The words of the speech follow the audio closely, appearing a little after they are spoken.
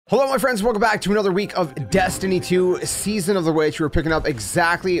Hello my friends, welcome back to another week of Destiny 2 Season of the Witch. We're picking up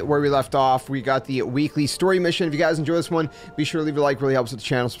exactly where we left off. We got the weekly story mission. If you guys enjoy this one, be sure to leave a like, really helps with the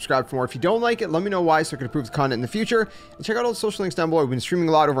channel. Subscribe for more. If you don't like it, let me know why so I can improve the content in the future. And check out all the social links down below. We've been streaming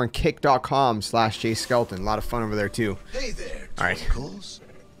a lot over on kick.com/JSkeleton. A lot of fun over there too. Hey there, Twinkles.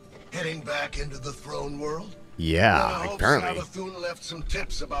 Heading back into the throne world? Yeah, apparently. Savathun left some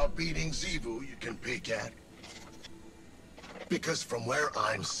tips about beating Xivu you can peek at. Because from where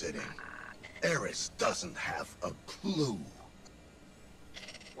I'm sitting, Eris doesn't have a clue.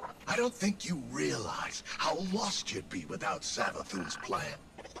 I don't think you realize how lost you'd be without Savathun's plan.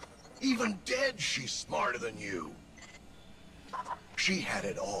 Even dead, she's smarter than you. She had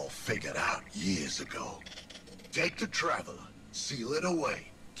it all figured out years ago. Take the Traveler, seal it away,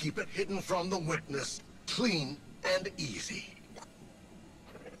 keep it hidden from the witness, clean and easy.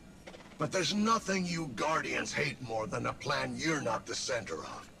 But there's nothing you Guardians hate more than a plan you're not the center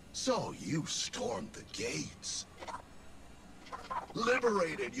of. So you stormed the gates.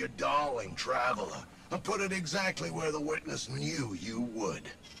 Liberated your darling Traveler and put it exactly where the witness knew you would.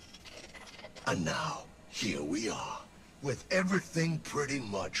 And now, here we are, with everything pretty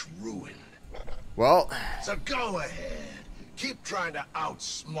much ruined. Well, so go ahead. Keep trying to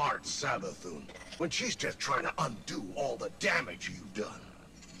outsmart Savathun when she's just trying to undo all the damage you've done.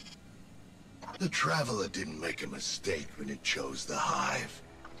 The Traveler didn't make a mistake when it chose the Hive.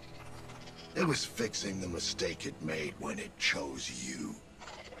 It was fixing the mistake it made when it chose you.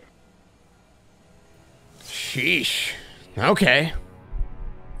 Sheesh. Okay.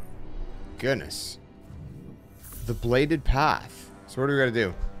 Goodness. The bladed path. So what do we gotta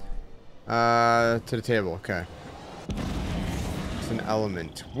do? To the table. Okay. It's an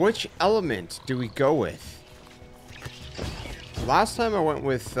element. Which element do we go with? Last time I went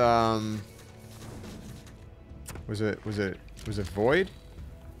with, Was it void?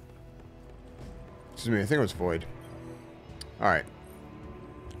 Excuse me, I think it was void. Alright.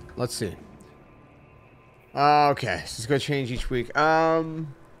 Let's see. Okay, so it's gonna change each week. I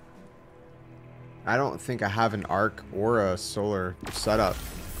don't think I have an arc or a solar setup.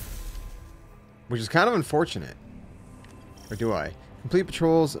 Which is kind of unfortunate. Or do I? Complete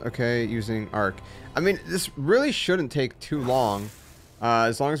patrols, okay, using arc. I mean, this really shouldn't take too long.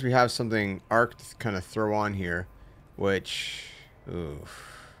 As long as we have something arc to kind of throw on here. Which,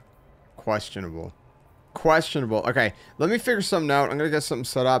 oof, questionable. Questionable. Okay, let me figure something out. I'm gonna get something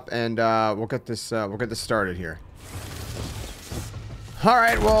set up, and we'll get this started here. All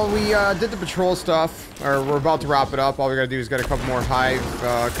right. Well, we did the patrol stuff, or we're about to wrap it up. All we gotta do is get a couple more Hive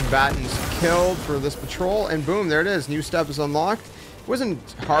combatants killed for this patrol, and boom, there it is. New step is unlocked. It wasn't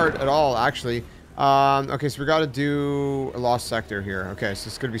hard at all, actually. Okay, so we gotta do a lost sector here. Okay, so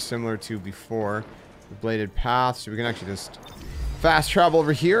it's gonna be similar to before. The bladed path, so we can actually just fast travel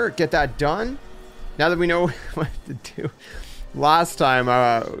over here, get that done. Now that we know what to do. Last time,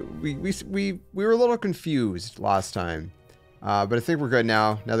 we were a little confused last time, but I think we're good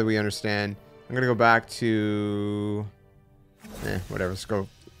now. Now that we understand, I'm gonna go back to, whatever. Let's go.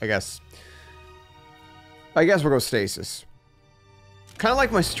 I guess we'll go stasis. Kind of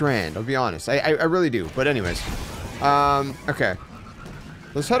like my strand. I'll be honest. I really do. But anyways, okay.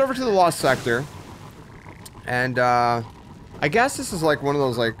 Let's head over to the lost sector. And, I guess this is like one of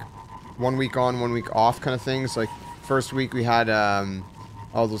those, like, 1 week on, 1 week off kind of things. Like, first week we had,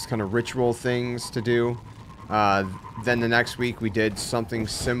 all those kind of ritual things to do. Then the next week we did something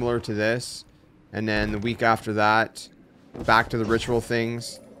similar to this. And then the week after that, back to the ritual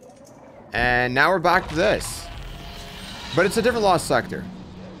things. And now we're back to this. But it's a different lost sector.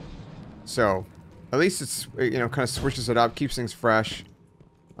 So, at least it's, you know, kind of switches it up, keeps things fresh.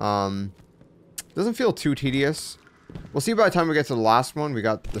 Doesn't feel too tedious. We'll see by the time we get to the last one. We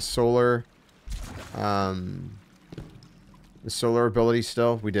got the solar ability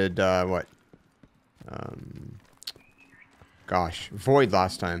still. We did, what? Gosh, void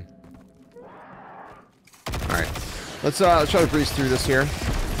last time. Alright. Let's try to breeze through this here.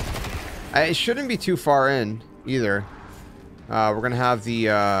 It shouldn't be too far in, either. We're gonna have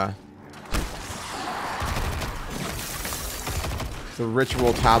the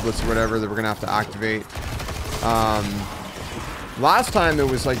ritual tablets or whatever that we're gonna have to activate. Last time it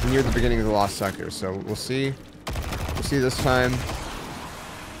was like near the beginning of the lost sector, so we'll see. We'll see this time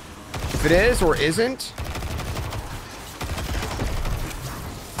if it is or isn't.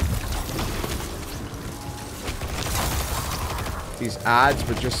 These ads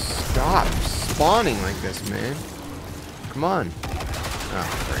would just stop spawning like this, man. Come on. Oh,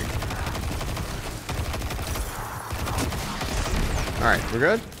 great. Alright, we're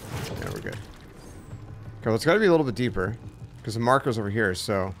good? Yeah, we're good. Okay, well, it's got to be a little bit deeper. Because the marker's over here,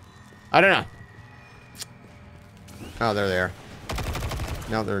 so... I don't know. Oh, there they are.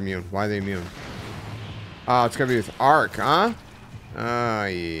 Now they're immune. Why are they immune? Oh, it's gonna be with arc, huh? Oh,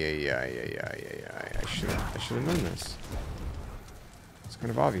 yeah. I should have known this. It's kind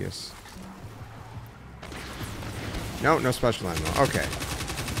of obvious. No, no special ammo. Okay.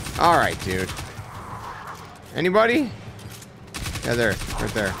 Alright, dude. Anybody? Yeah, there.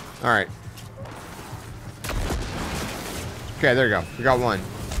 Right there. Alright. Okay, there you go. We got one.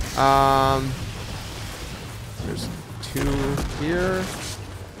 There's 2 here.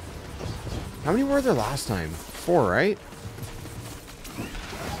 How many were there last time? 4, right?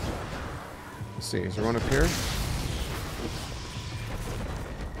 Let's see. Is there one up here?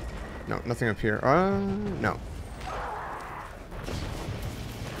 No, nothing up here. No.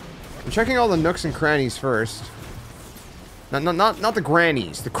 I'm checking all the nooks and crannies first. Not the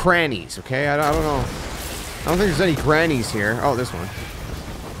grannies, the crannies. Okay, I don't know. I don't think there's any grannies here. Oh, this one.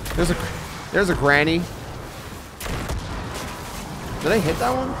 There's a granny. Did I hit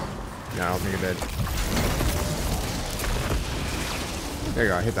that one? No, I don't think I did. There you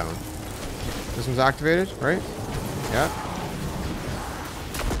go, I hit that one. This one's activated, right? Yeah.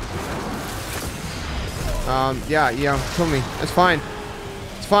 Yeah, kill me. It's fine.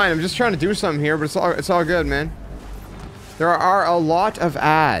 It's fine. I'm just trying to do something here, but it's all good, man. There are a lot of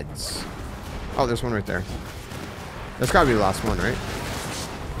ads. Oh, there's one right there. That's gotta be the last one, right?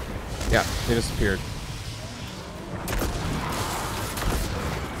 Yeah, they disappeared.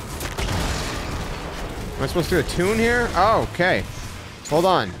 Am I supposed to do a tune here? Oh, okay. Hold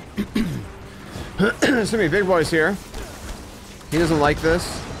on. There's gonna be big boys here. He doesn't like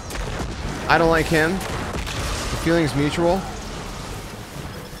this. I don't like him. The feeling's mutual.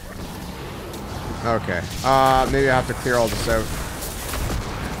 Okay. Maybe I have to clear all this out.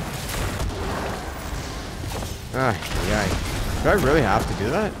 Yeah. Do I really have to do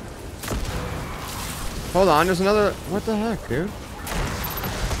that? Hold on, there's another... What the heck, dude?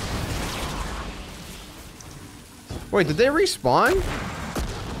 Wait, did they respawn?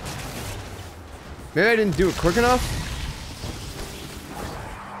 Maybe I didn't do it quick enough?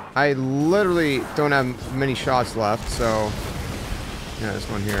 I literally don't have many shots left, so... Yeah, there's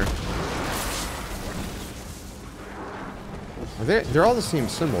one here. They're all the same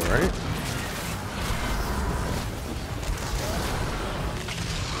symbol, right?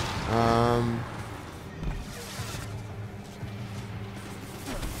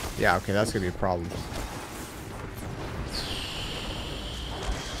 Yeah, okay, that's gonna be a problem.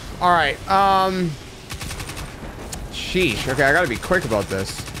 Alright, sheesh. Okay, I gotta be quick about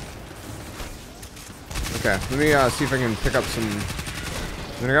this. Okay, let me see if I can pick up some...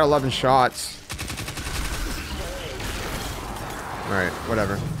 I got 11 shots. Alright,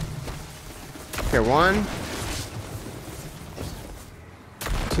 whatever. Okay, 1.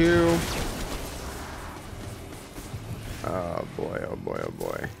 2. Oh boy, oh boy, oh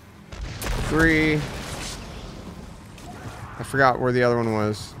boy. 3. I forgot where the other one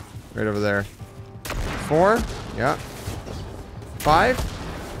was. Right over there. 4. Yeah. 5.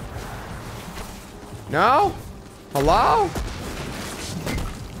 No? Hello?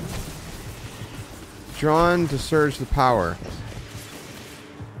 Drawn to surge the power.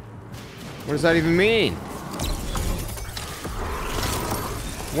 What does that even mean?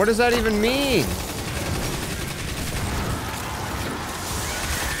 What does that even mean?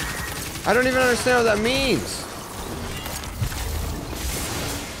 I don't even understand what that means.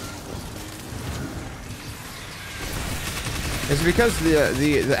 Is it because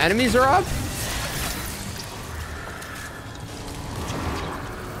the enemies are up?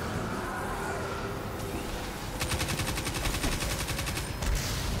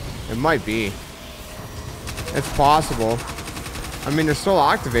 It might be. It's possible. I mean, they're still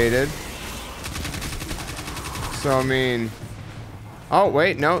activated. So, I mean... Oh,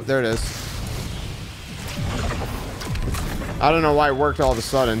 wait. No, there it is. I don't know why it worked all of a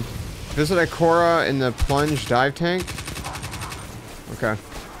sudden. Visit Ikora in the plunge dive tank. Okay.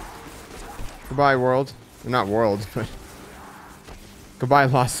 Goodbye, world. Not world, but... Goodbye,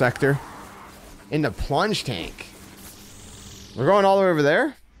 lost sector. In the plunge tank. We're going all the way over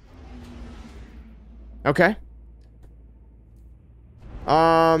there? Okay.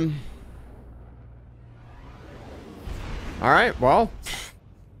 Alright, well.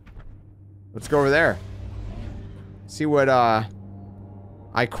 Let's go over there. See what,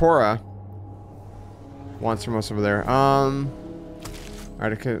 Ikora wants from us over there. Alright,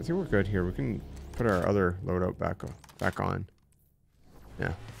 okay, I think we're good here. We can put our other loadout back on.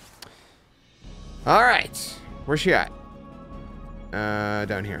 Yeah. Alright. Where's she at?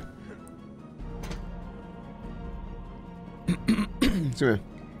 Down here. Excuse me.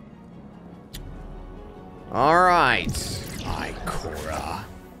 All right. Ikora.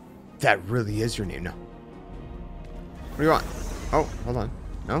 That really is your name. No. What do you want? Oh, hold on.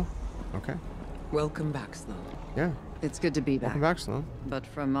 No? Okay. Welcome back, Sloan. Yeah. It's good to be back. Welcome back, Sloan. But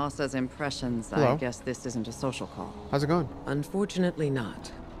from Asa's impressions, Hello. I guess this isn't a social call. How's it going? Unfortunately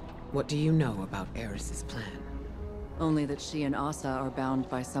not. What do you know about Eris's plan? Only that she and Asa are bound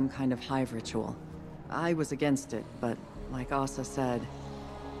by some kind of hive ritual. I was against it, but like Asa said,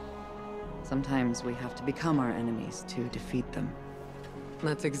 sometimes we have to become our enemies to defeat them.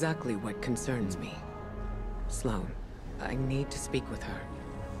 That's exactly what concerns me. Sloan, I need to speak with her.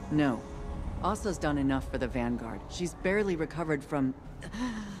 No. Asa's done enough for the Vanguard. She's barely recovered from...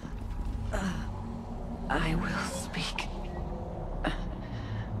 I will speak.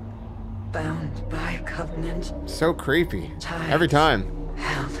 Bound by a covenant. So creepy. Every time.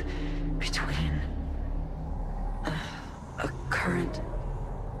 Held between a current.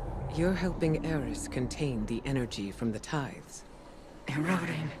 You're helping Eris contain the energy from the tithes.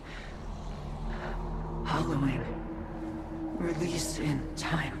 Eroding. Hollowing. Release in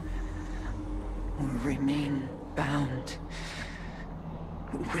time. Or remain bound.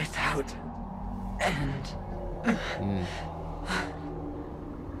 Without end.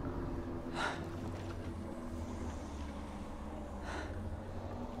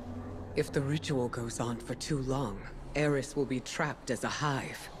 If the ritual goes on for too long, Eris will be trapped as a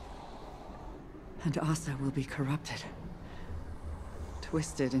hive. And Asa will be corrupted.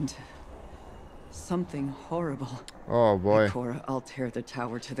 Twisted into something horrible. Oh boy. Ikora, I'll tear the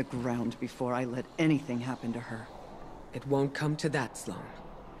tower to the ground before I let anything happen to her. It won't come to that, Sloan.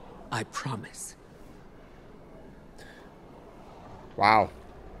 I promise. Wow.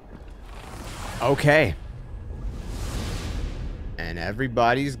 Okay. And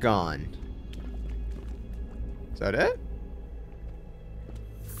everybody's gone. Is that it?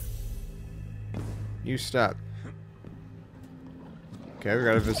 New step. Okay, we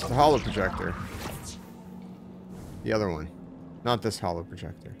gotta visit the holo projector. The other one. Not this holo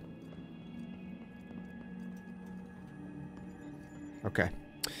projector. Okay.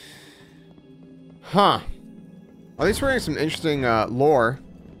 Huh. At least we're getting some interesting lore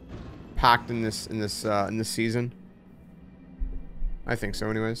packed in this season. I think so,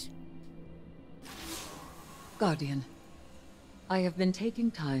 anyways. Guardian, I have been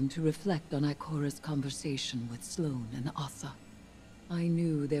taking time to reflect on Ikora's conversation with Sloan and Asa. I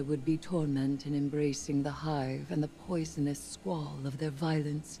knew there would be torment in embracing the hive and the poisonous squall of their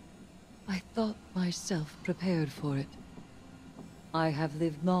violence. I thought myself prepared for it. I have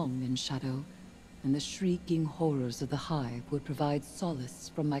lived long in shadow, and the shrieking horrors of the hive would provide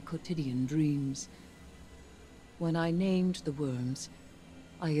solace from my quotidian dreams. When I named the worms,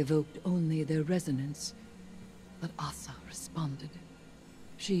 I evoked only their resonance, but Asa responded.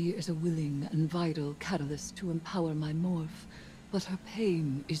 She is a willing and vital catalyst to empower my morph, but her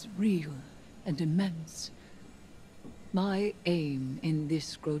pain is real and immense. My aim in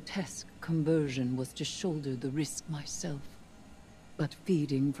this grotesque conversion was to shoulder the risk myself. But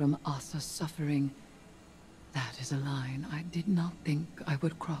feeding from Asa's suffering, that is a line I did not think I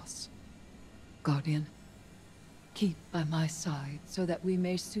would cross. Guardian, keep by my side so that we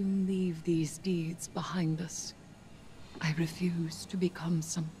may soon leave these deeds behind us. I refuse to become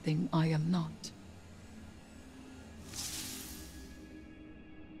something I am not.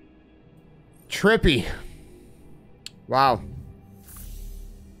 Trippy. Wow.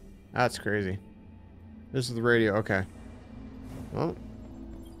 That's crazy. This is the radio. Okay. Well.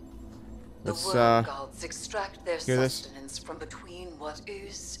 Let's, the world gods extract their hear this? sustenance from between what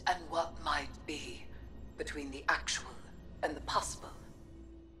is and what might be, between the actual and the possible.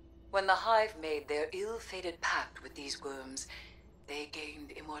 When the hive made their ill-fated pact with these worms, they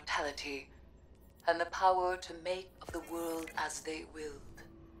gained immortality and the power to make of the world as they willed.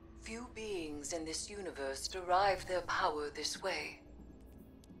 Few beings in this universe derive their power this way.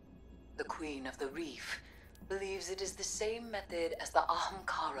 The Queen of the Reef believes it is the same method as the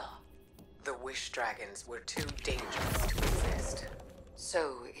Ahamkara. The Wish Dragons were too dangerous to exist.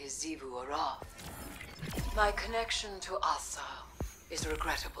 So is Xivu Arath. My connection to Asa is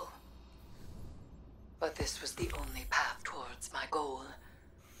regrettable. But this was the only path towards my goal.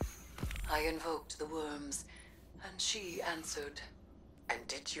 I invoked the worms, and she answered. And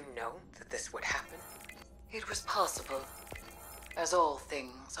did you know that this would happen? It was possible, as all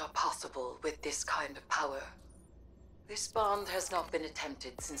things are possible with this kind of power. This bond has not been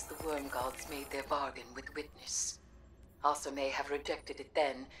attempted since the worm gods made their bargain with Witness. Asa may have rejected it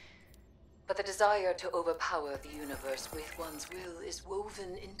then, but the desire to overpower the universe with one's will is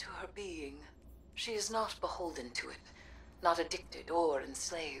woven into her being. She is not beholden to it, not addicted or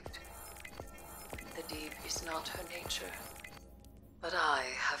enslaved. The deep is not her nature. But I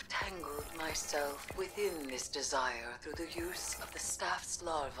have tangled myself within this desire through the use of the staff's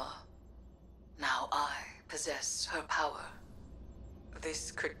larva. Now I possess her power.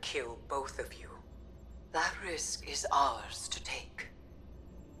 This could kill both of you. That risk is ours to take.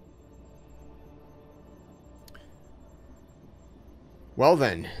 Well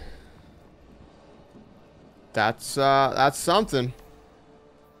then. That's something.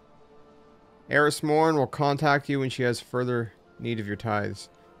 Eris Morn will contact you when she has further need of your tithes.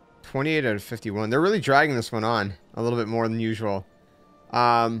 28 out of 51. They're really dragging this one on a little bit more than usual.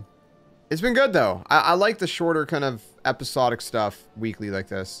 It's been good though. I like the shorter kind of episodic stuff weekly like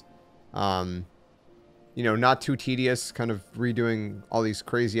this. You know, not too tedious, kind of redoing all these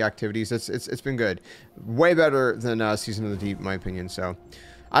crazy activities. It's been good. Way better than Season of the Deep, in my opinion. So,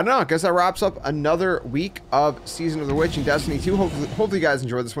 I don't know. I guess that wraps up another week of Season of the Witch and Destiny 2. Hopefully you guys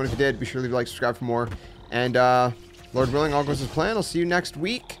enjoyed this one. If you did, be sure to leave a like, subscribe for more. And, Lord willing, all goes as planned. I'll see you next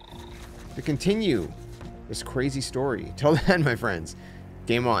week to continue this crazy story. Till then, my friends,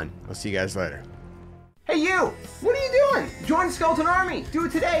 game on. I'll see you guys later. Hey you! What are you doing? Join the Skeleton Army! Do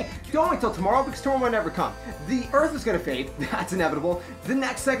it today! Don't wait till tomorrow because tomorrow might never come. The Earth is gonna fade, that's inevitable. The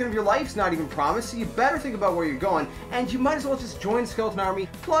next second of your life's not even promised, so you better think about where you're going, and you might as well just join the Skeleton Army.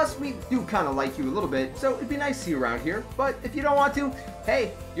 Plus, we do kind of like you a little bit, so it'd be nice to see you around here. But if you don't want to,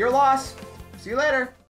 hey, your loss. See you later.